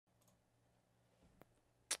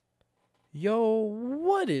Yo,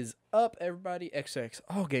 what is up, everybody? XX,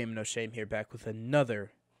 all game, no shame here, back with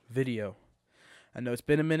another video. I know it's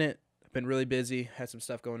been a minute. I've been really busy. Had some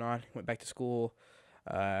stuff going on. Went back to school.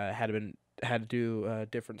 Had to do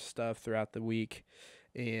different stuff throughout the week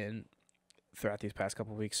and throughout these past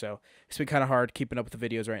couple of weeks. So it's been kind of hard keeping up with the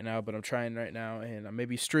videos right now. But I'm trying right now, and I may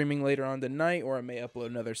be streaming later on tonight, or I may upload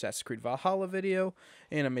another Assassin's Creed Valhalla video,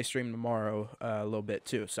 and I may stream tomorrow a little bit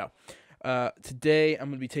too. So. Today I'm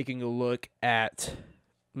going to be taking a look at,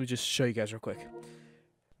 let me just show you guys real quick. Let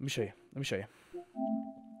me show you.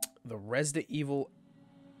 The Resident Evil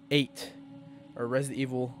 8, or Resident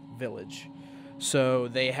Evil Village. So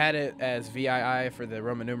they had it as VII for the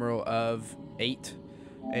Roman numeral of 8,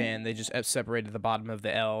 and they just separated the bottom of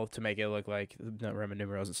the L to make it look like the Roman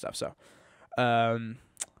numerals and stuff. So, I'm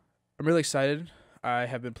really excited. I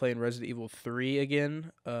have been playing Resident Evil 3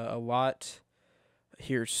 again, a lot.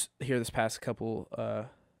 Here this past couple or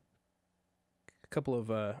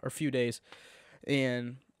few days,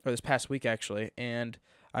 or this past week actually, and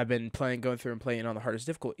I've been going through and playing on the hardest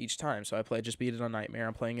difficulty each time. So I just beat it on Nightmare.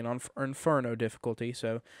 I'm playing it on Inferno difficulty.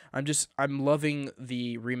 So I'm loving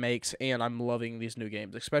the remakes, and I'm loving these new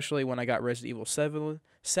games, especially when I got Resident Evil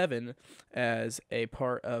 7 as a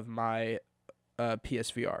part of my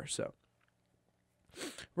PSVR. So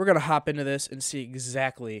we're gonna hop into this and see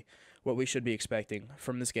exactly what we should be expecting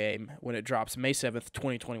from this game when it drops May 7th,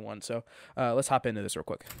 2021. So let's hop into this real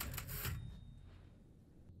quick.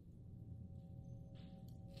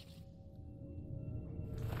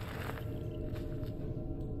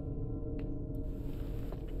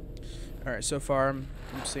 Alright, so far I'm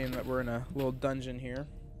seeing that we're in a little dungeon here.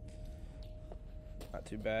 Not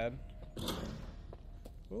too bad.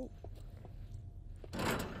 Whoa.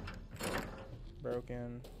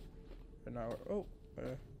 Broken. But now we're, oh,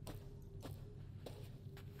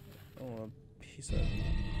 a piece of...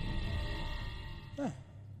 Huh.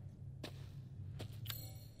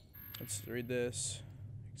 Let's read this.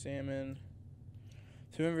 Examine.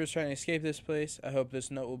 To whoever is trying to escape this place, I hope this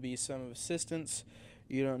note will be some assistance.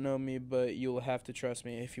 You don't know me, but you will have to trust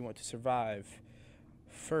me if you want to survive.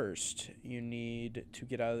 First, you need to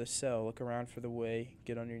get out of the cell. Look around for the way.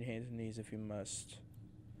 Get on your hands and knees if you must.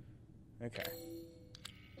 Okay.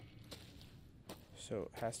 So,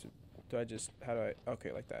 it has to... how do I...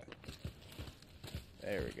 Okay, like that.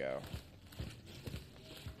 There we go.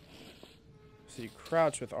 So you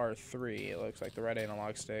crouch with R3, it looks like the right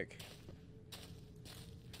analog stick.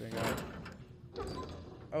 There we go.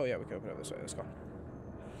 Oh yeah, we can open it this way, let's go.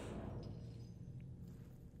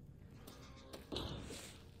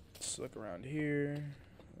 Let's look around here.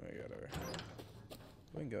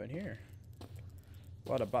 We can go in here. A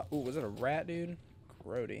lot of ooh, was it a rat, dude?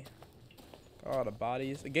 Grody. A lot of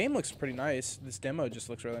bodies. The game looks pretty nice. This demo just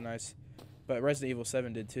looks really nice. But Resident Evil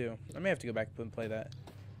 7 did too. I may have to go back and play that.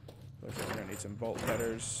 Looks like we're gonna need some bolt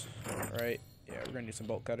cutters. Right? Yeah, we're gonna need some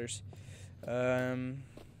bolt cutters.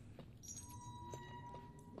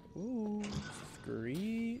 Ooh,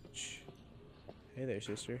 Screech. Hey there,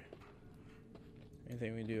 sister.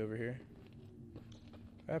 Anything we can do over here?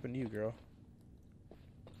 What happened to you, girl?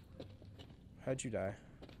 How'd you die?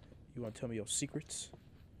 You wanna tell me your secrets?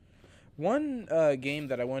 One game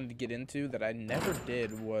that I wanted to get into that I never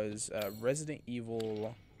did was Resident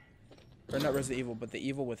Evil, or not Resident Evil, but The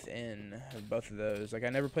Evil Within. Both of those. Like, I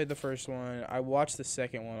never played the first one. I watched the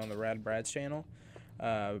second one on the Rad Brad's channel.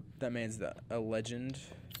 That man's a legend.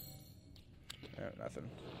 Oh, nothing.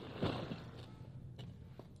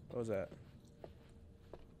 What was that?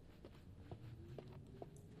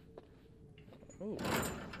 Ooh.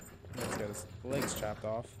 He's got his legs chopped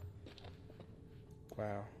off.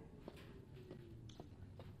 Wow.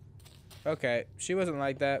 Okay, she wasn't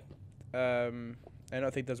like that. I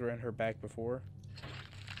don't think those were in her back before.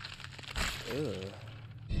 Ugh.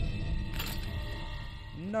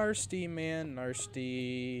 Nasty, man.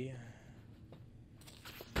 Nasty.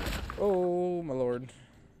 Oh, my lord.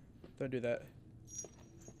 Don't do that.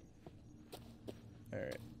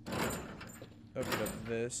 Alright. Open up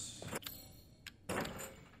this.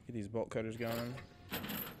 Get these bolt cutters going.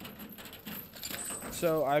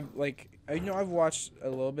 So, I've watched a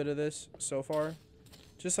little bit of this so far,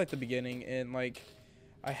 just like the beginning, and like,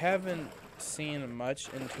 I haven't seen much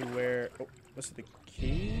into where, oh, what's the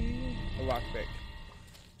key? A lockpick.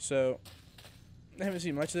 So, I haven't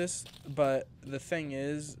seen much of this, but the thing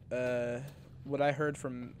is, what I heard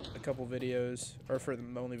from a couple videos, or for the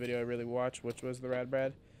only video I really watched, which was the Rad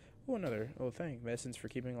Brad. Oh, another little thing, medicines for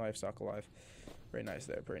keeping livestock alive. Very nice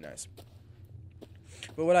there, pretty nice.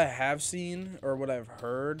 But what I have seen, or what I've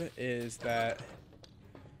heard, is that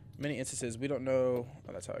many instances we don't know.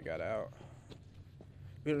 Oh, that's how I got out.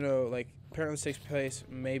 We don't know, like, apparently this takes place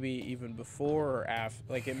maybe even before or after.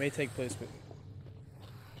 Like, it may take place with...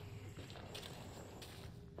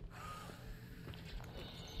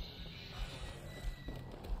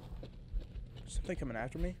 Something coming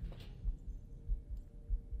after me?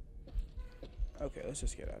 Okay, let's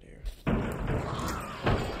just get out of here.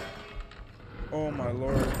 Oh my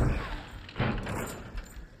lord.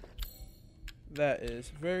 That is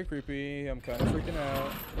very creepy. I'm kind of freaking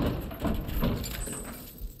out.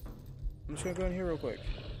 I'm just gonna go in here real quick.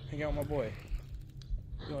 Hang out with my boy.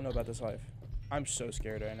 You don't know about this life. I'm so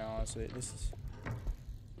scared right now, honestly. This is...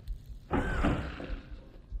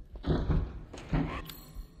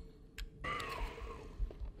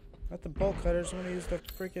 Not the bolt cutters. I'm gonna use the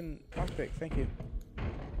freaking lockpick. Thank you.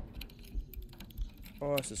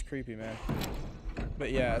 Oh, this is creepy, man.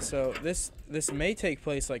 But yeah, so this may take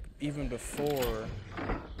place like even before.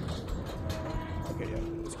 Okay, yeah.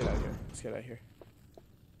 Let's get out of here. Let's get out of here.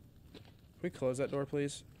 Can we close that door,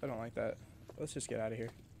 please? I don't like that. Let's just get out of here.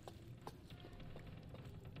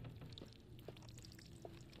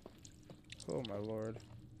 Oh my lord.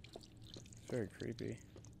 It's very creepy.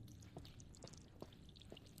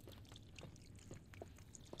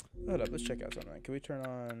 Hold up, let's check out something. Can we turn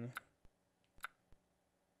on...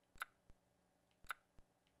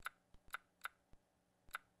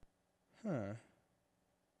 Huh.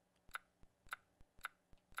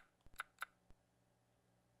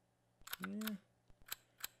 Yeah.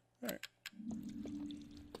 Alright.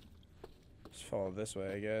 Just follow this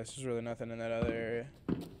way, I guess. There's really nothing in that other area.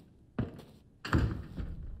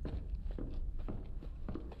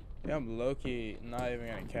 Yeah, I'm low-key not even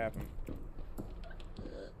gonna cap him.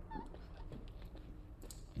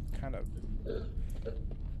 Kind of.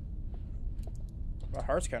 My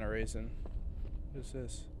heart's kind of racing. What is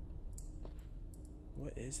this?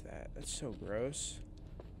 What is that? That's so gross.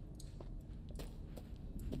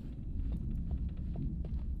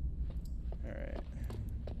 Alright.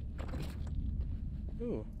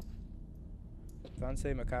 Ooh.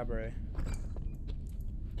 Danse Macabre.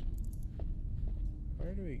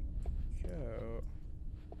 Where do we go?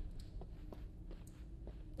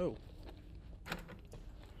 Oh.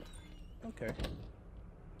 Okay.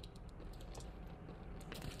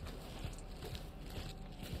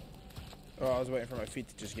 Oh, I was waiting for my feet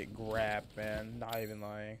to just get grabbed, man. Not even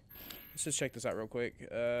lying. Let's just check this out real quick.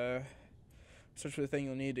 Search for the thing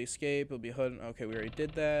you'll need to escape. It'll be hidden. Okay, we already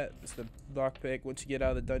did that. It's the lockpick. Once you get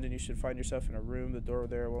out of the dungeon, you should find yourself in a room. The door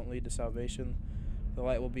there won't lead to salvation. The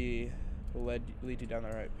light will lead you down the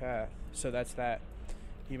right path. So that's that.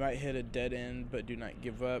 You might hit a dead end, but do not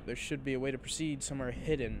give up. There should be a way to proceed somewhere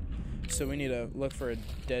hidden. So we need to look for a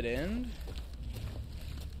dead end.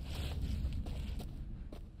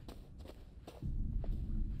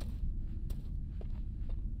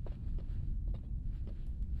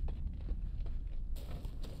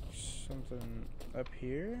 Something up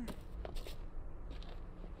here?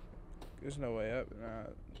 There's no way up.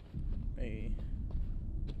 A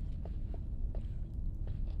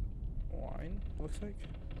wine, looks like.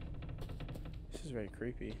 This is very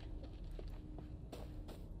creepy.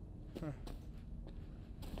 Huh.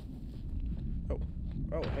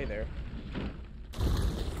 Oh, hey there.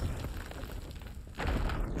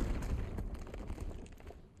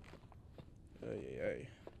 Ay.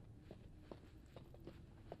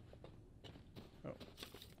 Oh.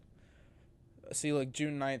 See, look,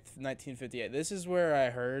 June 9th, 1958. This is where I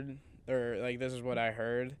heard, or like this is what I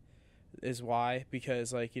heard, is why,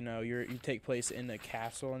 because like, you know, you take place in a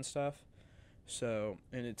castle and stuff. So,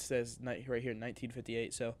 and it says right here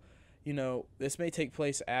 1958. So, you know, this may take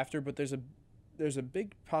place after, but there's a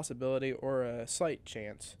big possibility or a slight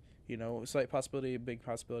chance, you know, a slight possibility, a big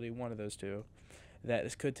possibility, one of those two, that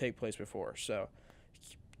this could take place before. So,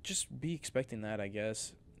 just be expecting that, I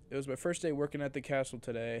guess. It was my first day working at the castle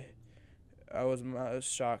today. I was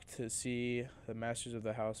shocked to see the masters of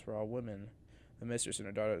the house were all women. The mistress and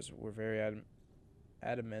her daughters were very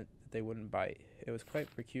adamant that they wouldn't bite. It was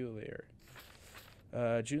quite peculiar.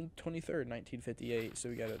 June 23rd, 1958. So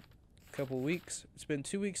we got a couple weeks. It's been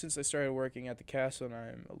 2 weeks since I started working at the castle, and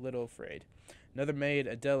I'm a little afraid. Another maid,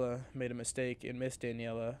 Adela, made a mistake, and Miss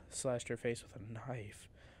Daniela slashed her face with a knife.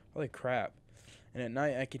 Holy crap. And at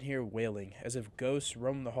night I can hear wailing, as if ghosts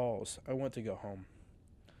roam the halls. I want to go home.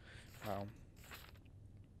 Wow.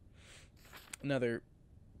 Another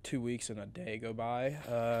 2 weeks and a day go by.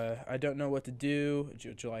 I don't know what to do.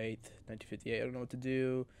 July 8th, 1958. I don't know what to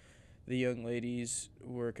do. The young ladies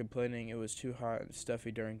were complaining it was too hot and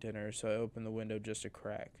stuffy during dinner, so I opened the window just a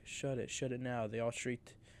crack. Shut it now. They all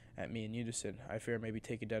shrieked at me in unison. I fear I may be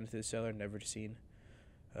taken down into the cellar, never to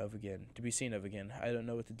be seen of again. I don't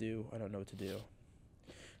know what to do.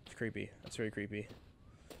 It's creepy. That's very creepy.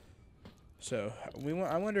 So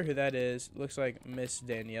I wonder who that is. Looks like Miss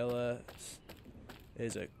Daniela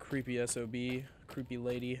is a creepy SOB, creepy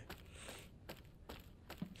lady.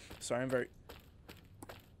 Sorry, I'm very.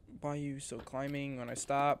 Why are you still climbing when I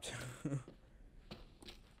stopped?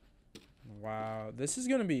 Wow, this is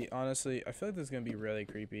gonna be, honestly, I feel like this is gonna be really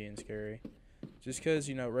creepy and scary. Just because,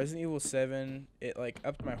 you know, Resident Evil 7, it like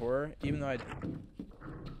upped my horror, even though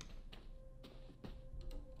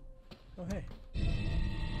oh, hey.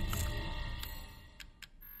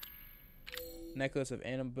 Necklace of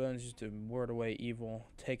animal bones used to ward away evil,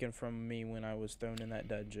 taken from me when I was thrown in that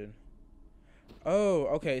dungeon. Oh,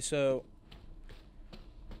 okay, so.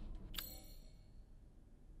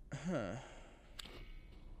 Huh.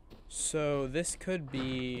 So this could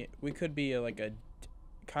be, we could be like a,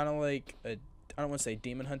 kind of like a, I don't want to say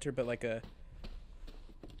demon hunter, but like in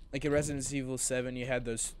Resident Evil 7, you had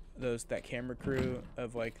that camera crew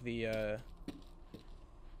of like the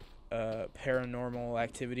paranormal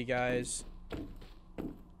activity guys.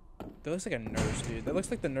 That looks like a nurse, dude. That looks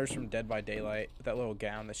like the nurse from Dead by Daylight with that little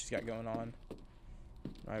gown that she's got going on.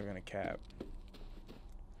 I'm not even gonna cap.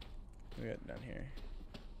 We got down here.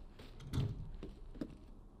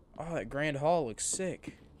 Oh, that grand hall looks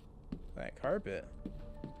sick. That carpet.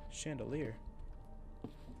 Chandelier.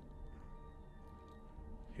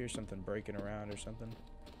 Here's something breaking around or something.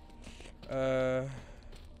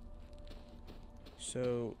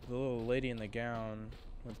 So the little lady in the gown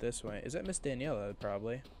went this way. Is that Miss Daniela?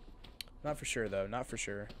 Probably. Not for sure though. Not for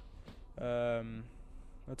sure.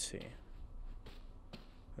 Let's see.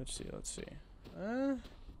 Let's see.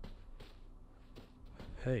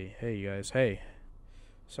 Hey, you guys. Hey.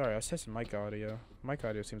 Sorry, I was testing mic audio. Mic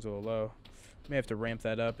audio seems a little low. May have to ramp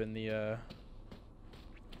that up in the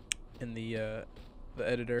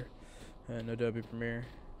editor in Adobe Premiere,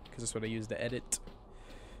 because that's what I use to edit.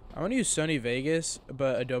 I want to use Sony Vegas,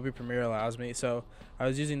 but Adobe Premiere allows me. So I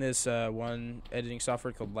was using this one editing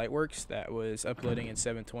software called Lightworks that was uploading in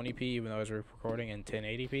 720p, even though I was recording in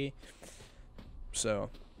 1080p. So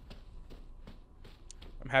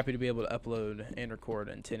I'm happy to be able to upload and record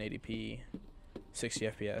in 1080p, 60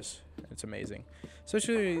 FPS. It's amazing,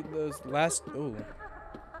 especially those last. Ooh.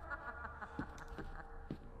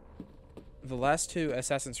 The last two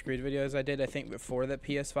Assassin's Creed videos I did, I think before that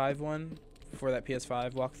PS5 one, before that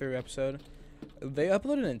PS5 walkthrough episode, they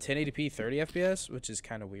uploaded in 1080p 30 FPS, which is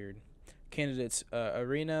kind of weird. Candidates: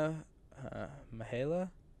 Arena, Mahala,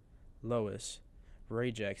 Lois,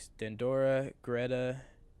 Rajex, Dendora, Greta,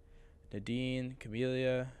 Nadine,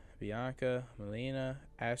 Camellia, Bianca, Melina,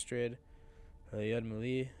 Astrid, Leod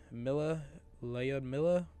Milla,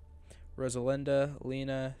 Rosalinda,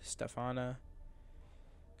 Lena, Stefana,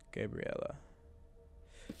 Gabriella.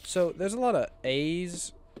 So there's a lot of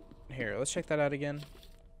A's here. Let's check that out again.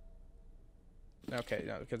 Okay,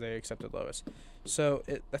 no, because they accepted Lois. So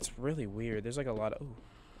that's really weird. There's like a lot of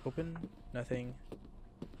open, nothing.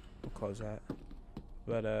 We'll close that.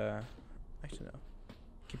 But actually no.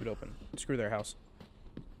 Keep it open. Screw their house.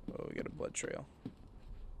 Oh, we got a blood trail.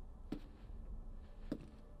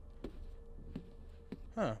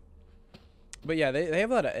 Huh. But yeah, they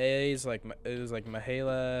have a lot of A's, like it was like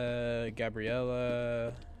Mahala,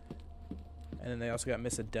 Gabriella, and then they also got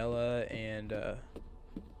Miss Adela and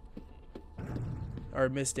or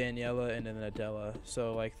Miss Daniela and then Adela.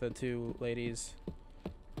 So like the two ladies.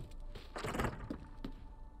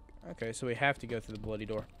 Okay, so we have to go through the bloody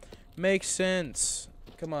door. Makes sense.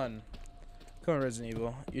 Come on, Resident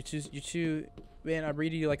Evil. You two, man. I'm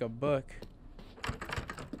reading you like a book.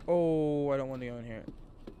 Oh, I don't want to go in here.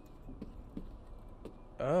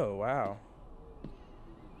 Oh, wow.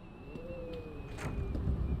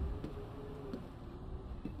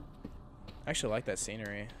 I actually like that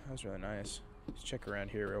scenery. That was really nice. Let's check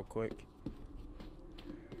around here real quick.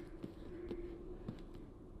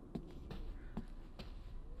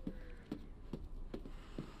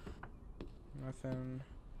 Nothing.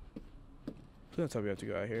 Please don't tell me we have to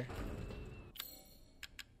go out here.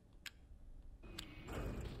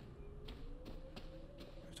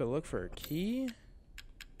 Have to look for a key?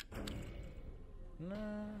 No.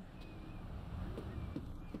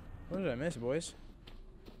 What did I miss, boys?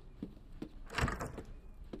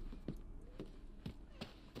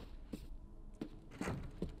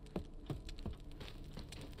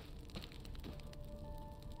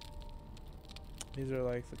 These are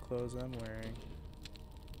like the clothes I'm wearing.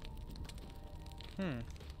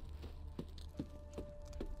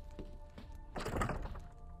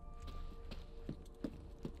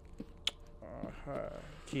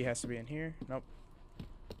 Key has to be in here. Nope.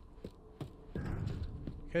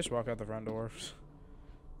 Okay, just walk out the front door.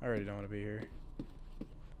 I already don't want to be here.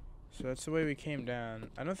 So that's the way we came down.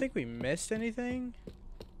 I don't think we missed anything.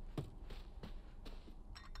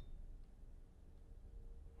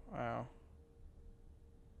 Wow.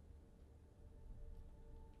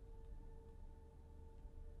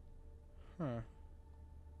 Huh.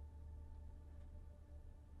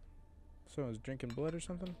 Someone's drinking blood or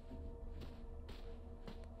something?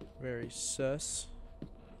 Very sus.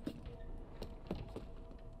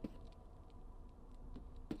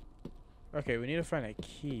 Okay, we need to find a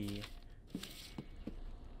key.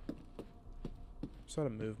 It's not a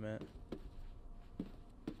movement.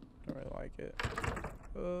 Don't really like it.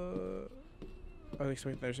 I was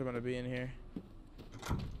expecting there's someone to be in here.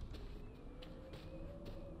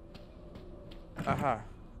 Aha.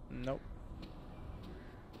 Nope.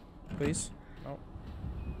 Please? Nope.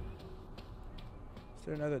 Is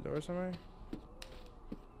there another door somewhere?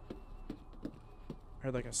 I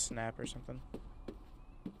heard like a snap or something.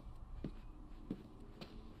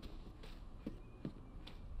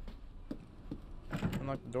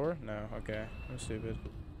 Unlock the door? No, okay. I'm stupid.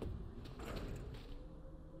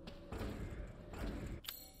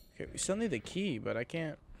 Okay, we still need the key, but I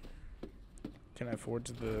can't. Can I forge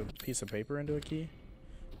the piece of paper into a key?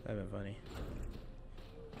 That'd been funny.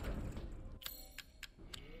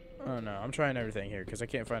 Oh no, I'm trying everything here because I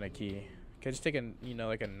can't find a key. Can I just take a, you know,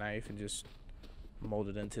 like a knife and just mold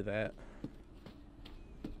it into that?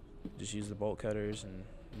 Just use the bolt cutters and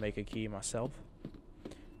make a key myself.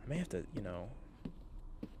 I may have to, you know,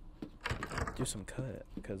 do some cut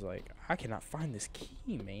because like I cannot find this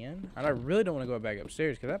key, man, and I really don't want to go back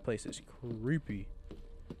upstairs because that place is creepy.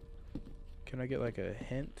 Can I get like a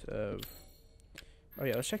hint of? Oh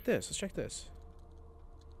yeah, let's check this. Let's check this.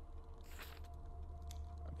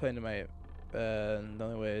 I'm playing to my. The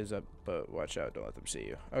only way is up, but watch out! Don't let them see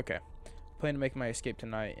you. Okay. Plan to make my escape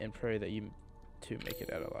tonight and pray that you two make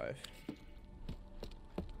it out alive.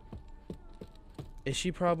 Is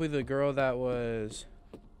she probably the girl that was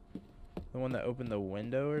the one that opened the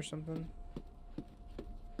window or something?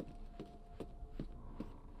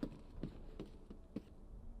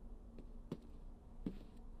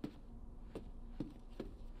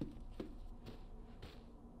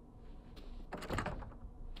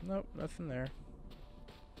 Nope, nothing there.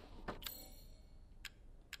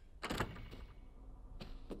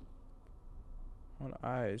 On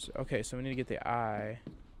eyes. Okay, so we need to get the eye.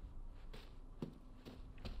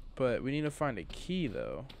 But we need to find a key,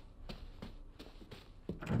 though.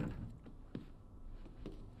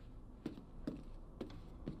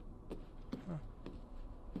 Huh.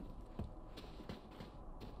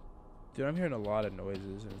 Dude, I'm hearing a lot of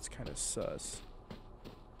noises, and it's kind of sus.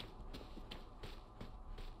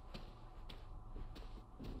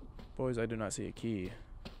 Boys, I do not see a key.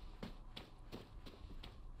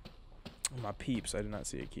 My peeps, I do not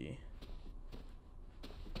see a key.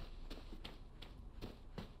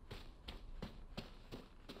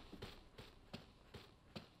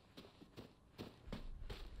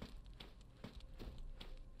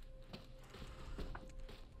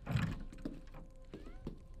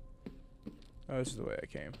 Oh, this is the way I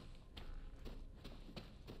came.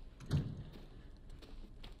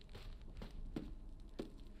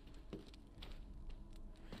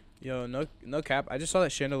 Yo, no cap. I just saw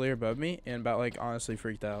that chandelier above me and about like honestly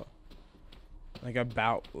freaked out. Like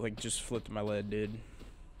about like just flipped my lid, dude.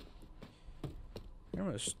 We're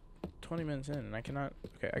almost 20 minutes in and I cannot.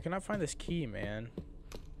 Okay, I cannot find this key, man.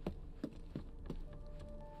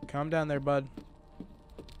 Calm down there, bud.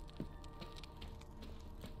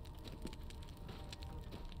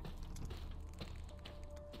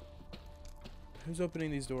 Who's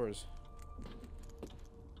opening these doors?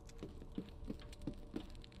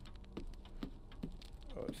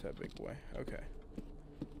 Oh, it's that big boy. Okay.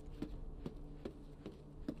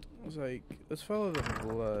 I was like, let's follow the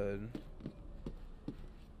blood.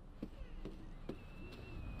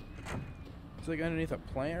 It's like underneath a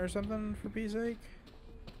plant or something, for Pete's sake.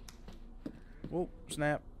 Whoa,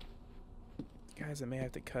 snap. Guys, I may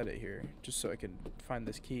have to cut it here, just so I can find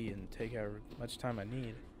this key and take however much time I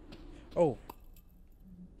need. Oh.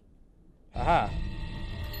 Aha.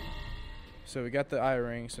 So we got the eye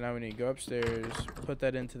ring, so now we need to go upstairs, put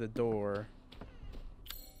that into the door.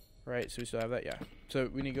 Right, so we still have that? Yeah. So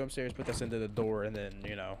we need to go upstairs, put this into the door, and then,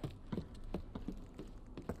 you know.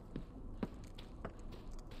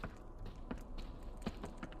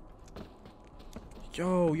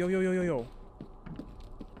 Yo, yo, yo, yo, yo, yo.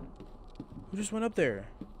 Who just went up there?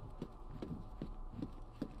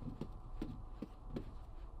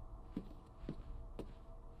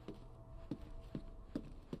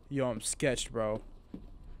 Yo, I'm sketched, bro.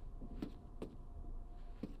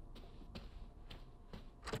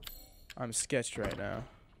 I'm sketched right now.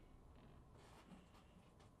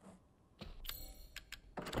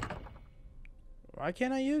 Why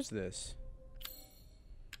can't I use this?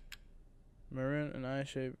 Maroon and eye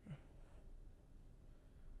shape.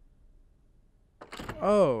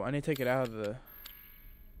 Oh, I need to take it out of the...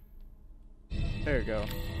 There you go.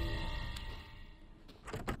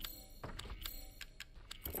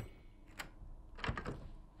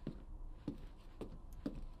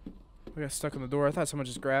 We got stuck on the door. I thought someone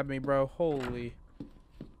just grabbed me, bro. Holy.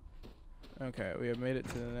 Okay, we have made it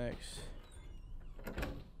to the next.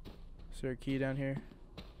 Is there a key down here?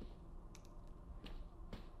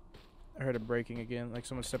 I heard it breaking again, like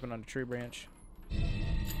someone stepping on a tree branch.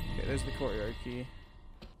 Okay, there's the courtyard key.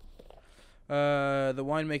 The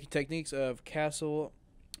winemaking techniques of Castle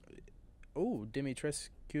Dimitrescu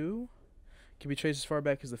can be traced as far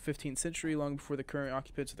back as the 15th century, long before the current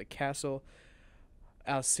occupants of the castle.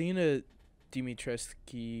 Alcina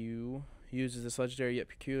Dimitrescu uses this legendary yet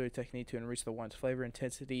peculiar technique to enrich the wine's flavor,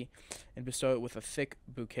 intensity, and bestow it with a thick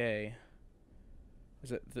bouquet. Is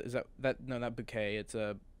that no, not bouquet. It's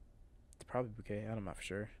probably bouquet. I'm not for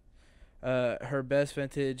sure. Her best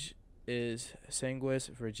vintage is Sanguis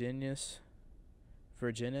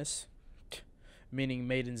Virginis, meaning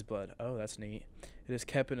maiden's blood. Oh, that's neat. It is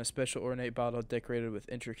kept in a special ornate bottle decorated with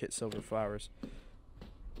intricate silver flowers.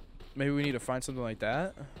 Maybe we need to find something like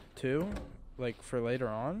that, too? Like, for later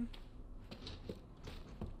on?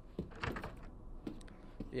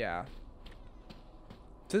 Yeah.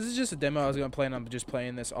 So this is just a demo I was going to play, and I'm just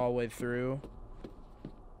playing this all the way through.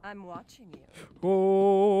 I'm watching you.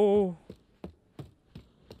 Oh!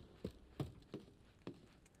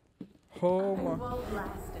 Oh my. Won't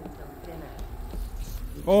last until dinner.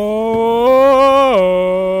 Oh!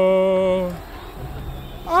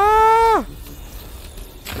 Ah!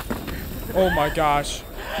 Oh my gosh.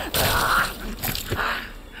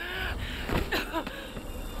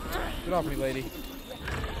 Get off me, lady.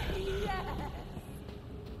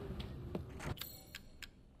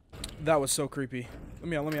 That was so creepy. Let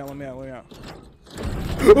me out.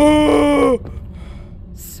 Oh!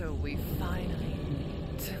 So we finally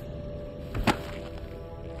meet.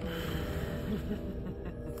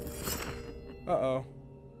 Uh-oh.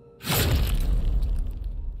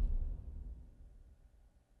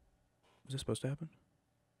 Was this supposed to happen?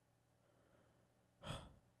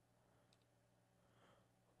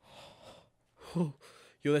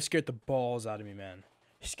 Yo, that scared the balls out of me, man.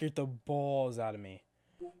 It scared the balls out of me.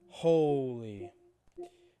 Holy.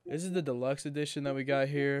 This is the deluxe edition that we got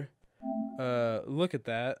here. Look at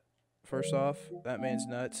that. First off, that man's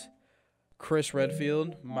nuts. Chris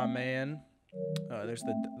Redfield, my man. There's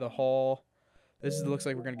the hall. This looks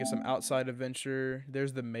like we're gonna get some outside adventure.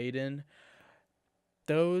 There's the Maiden.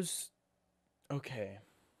 Those. Okay.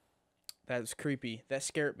 That's creepy. That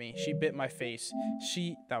scared me. She bit my face.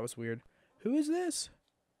 That was weird. Who is this?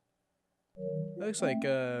 That looks like,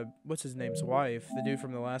 what's his name's wife? The dude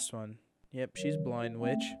from the last one. Yep, she's blind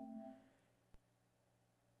witch.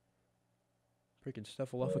 Freaking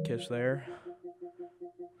Snuffleupagus there.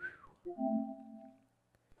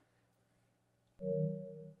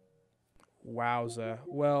 Wowza.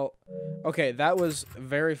 Well, okay, that was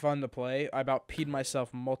very fun to play. I about peed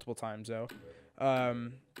myself multiple times, though.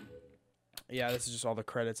 Yeah, this is just all the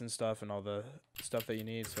credits and stuff and all the stuff that you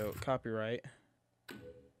need. So, copyright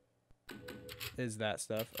is that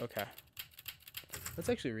stuff. Okay. Let's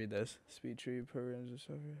actually read this. Speed tree programs or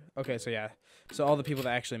something. Okay, so yeah. So all the people that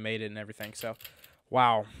actually made it and everything. So,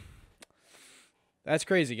 wow. That's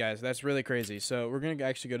crazy, guys. That's really crazy. So we're going to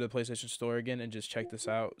actually go to the PlayStation Store again and just check this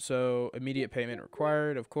out. So immediate payment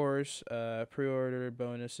required, of course. Pre-order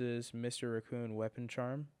bonuses, Mr. Raccoon weapon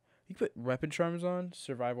charm. You can put weapon charms on.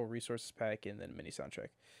 Survival resources pack, and then mini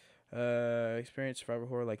soundtrack. Experience survival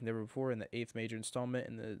horror like never before in the 8th major installment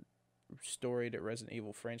in the storied Resident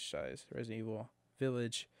Evil franchise. Resident Evil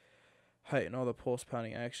Village. Heighten all the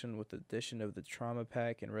pulse-pounding action with the addition of the trauma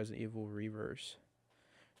pack and Resident Evil Reverse.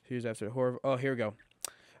 Years after the horror. Oh, here we go.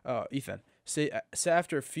 Ethan. Set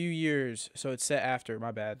after a few years. So it's set after.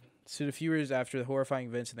 My bad. So a few years after the horrifying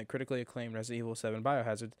events in the critically acclaimed Resident Evil 7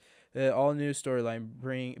 Biohazard, the all-new storyline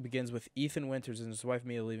begins with Ethan Winters and his wife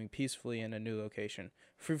Mia leaving peacefully in a new location,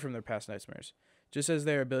 free from their past nightmares. Just as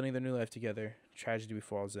they are building their new life together, tragedy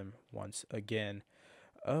befalls them once again.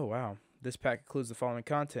 Oh, wow. This pack includes the following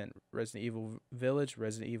content: Resident Evil Village,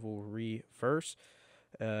 Resident Evil Reverse,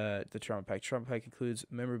 the trauma pack. Trauma pack includes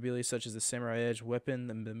memorabilia such as the Samurai Edge weapon,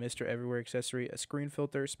 the Mr. Everywhere accessory, a screen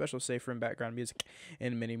filter, special safe room background music,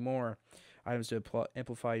 and many more. Items to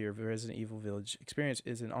amplify your Resident Evil Village experience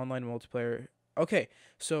is an online multiplayer. Okay,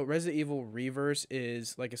 so Resident Evil Reverse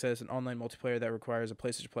is, like I said, it's an online multiplayer that requires a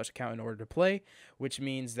PlayStation Plus account in order to play, which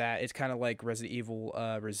means that it's kind of like Resident Evil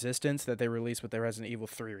Resistance that they released with the Resident Evil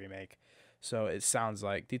 3 remake. So it sounds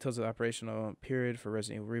like details of the operational period for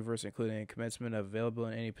Resident Evil Reverse, including commencement of available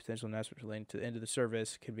and any potential announcements relating to the end of the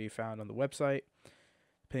service, can be found on the website.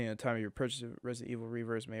 Depending on the time of your purchase of Resident Evil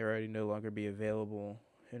Reverse may already no longer be available.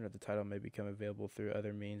 The title may become available through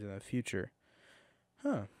other means in the future.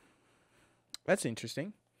 Huh. That's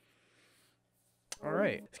interesting. All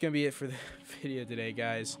right. It's going to be it for the video today,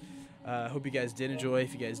 guys. Hope you guys did enjoy.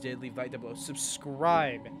 If you guys did, leave a like down below.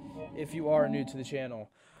 Subscribe if you are new to the channel.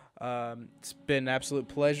 It's been an absolute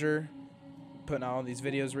pleasure putting out all these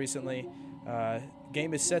videos recently.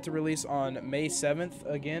 Game is set to release on May 7th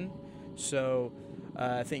again. So,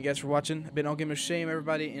 thank you guys for watching. I've been All Game No Shame,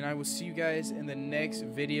 everybody, and I will see you guys in the next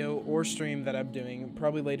video or stream that I'm doing.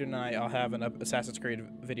 Probably later tonight, I'll have an Assassin's Creed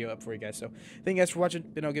video up for you guys. So, thank you guys for watching.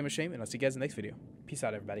 Been All Game No Shame, and I'll see you guys in the next video. Peace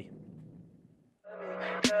out, everybody.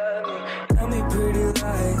 Tell me pretty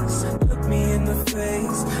lies, look me in the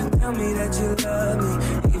face. Tell me that you love me.